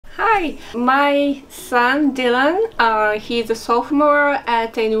Hi, my son Dylan, he's a sophomore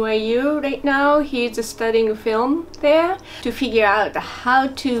at NYU right now. He's studying film there to figure out how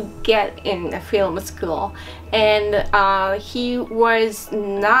to get in a film school. And he was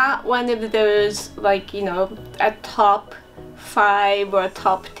not one of those, like, you know, a top 5 or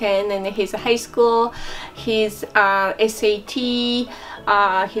top 10 in his high school. His SAT,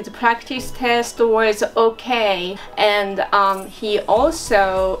 his practice test was okay, and he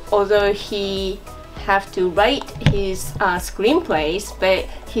also, although he have to write his screenplays, but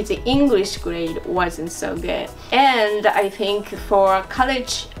his English grade wasn't so good. And I think for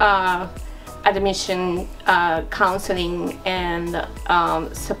college admission counseling and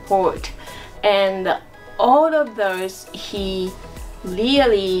support and all of those, he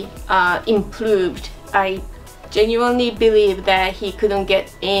really improved. I genuinely believe that he couldn't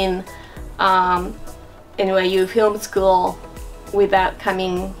get in NYU film school without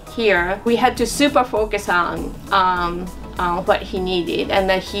coming here. We had to super focus on what he needed, and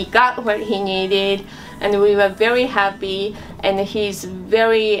that he got what he needed, and we were very happy, and he's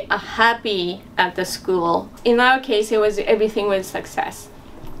very happy at the school. In our case, everything was success.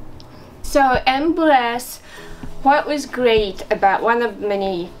 So Embrace, what was great about, one of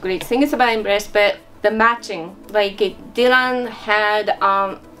many great things about Embrace, but the matching. Like, Dylan had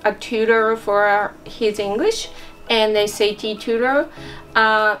a tutor for his English and a SAT tutor.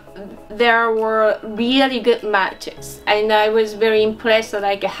 There were really good matches, and I was very impressed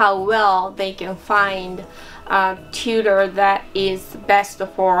like how well they can find a tutor that is best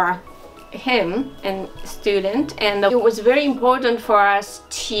for him and student. And it was very important for us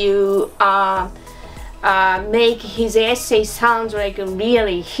to make his essay sound like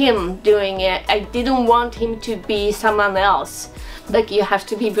really him doing it. I didn't want him to be someone else. Like, you have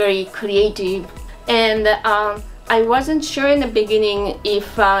to be very creative. And I wasn't sure in the beginning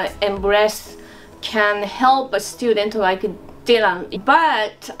if Embrace can help a student like Dylan,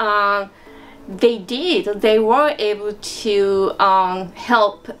 but they did. They were able to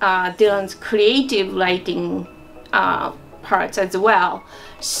help Dylan's creative writing parts as well.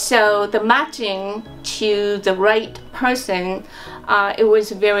 So the matching to the right person, it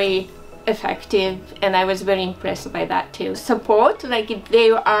was very effective, and I was very impressed by that too. Support, like,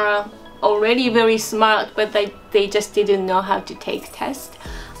 they are already very smart, but they just didn't know how to take tests,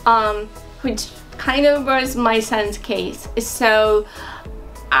 which kind of was my son's case. So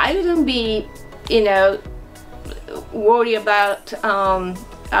I wouldn't be, you know, worry about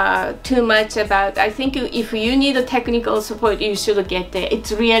too much about. I think if you need a technical support, you should get it.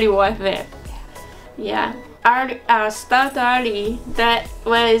 It's really worth it. Yeah. Start early. That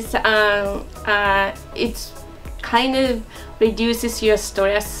was it's kind of reduces your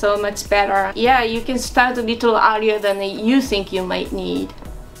stress so much better. Yeah, you can start a little earlier than you think you might need.